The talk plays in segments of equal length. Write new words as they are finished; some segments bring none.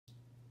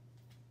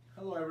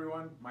Hello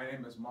everyone, my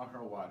name is Maher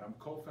Awad. I'm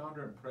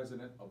co-founder and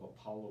president of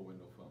Apollo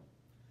Window Film.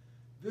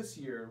 This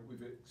year,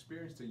 we've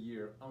experienced a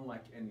year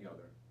unlike any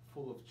other,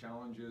 full of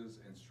challenges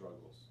and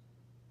struggles.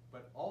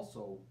 But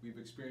also, we've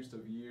experienced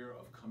a year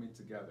of coming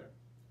together,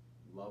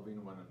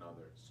 loving one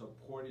another,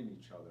 supporting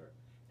each other,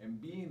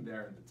 and being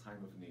there in the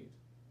time of need.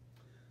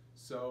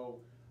 So,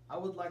 I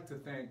would like to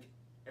thank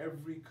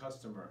every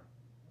customer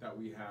that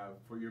we have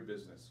for your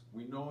business.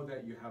 We know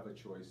that you have a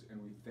choice, and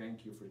we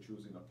thank you for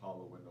choosing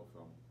Apollo Window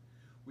Film.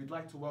 We'd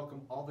like to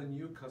welcome all the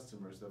new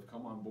customers that have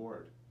come on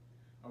board,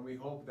 and we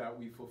hope that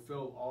we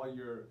fulfill all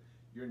your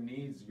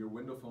needs, your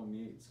window film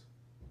needs.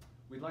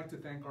 We'd like to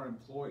thank our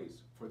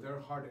employees for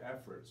their hard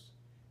efforts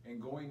and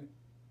going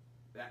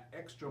that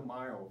extra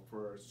mile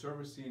for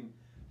servicing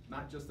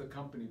not just the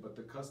company but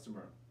the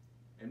customer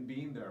and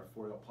being there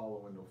for the Apollo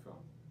Window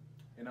Film.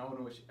 And I want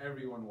to wish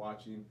everyone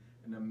watching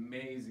an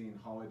amazing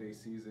holiday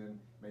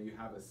season. May you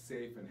have a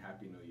safe and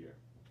happy new year.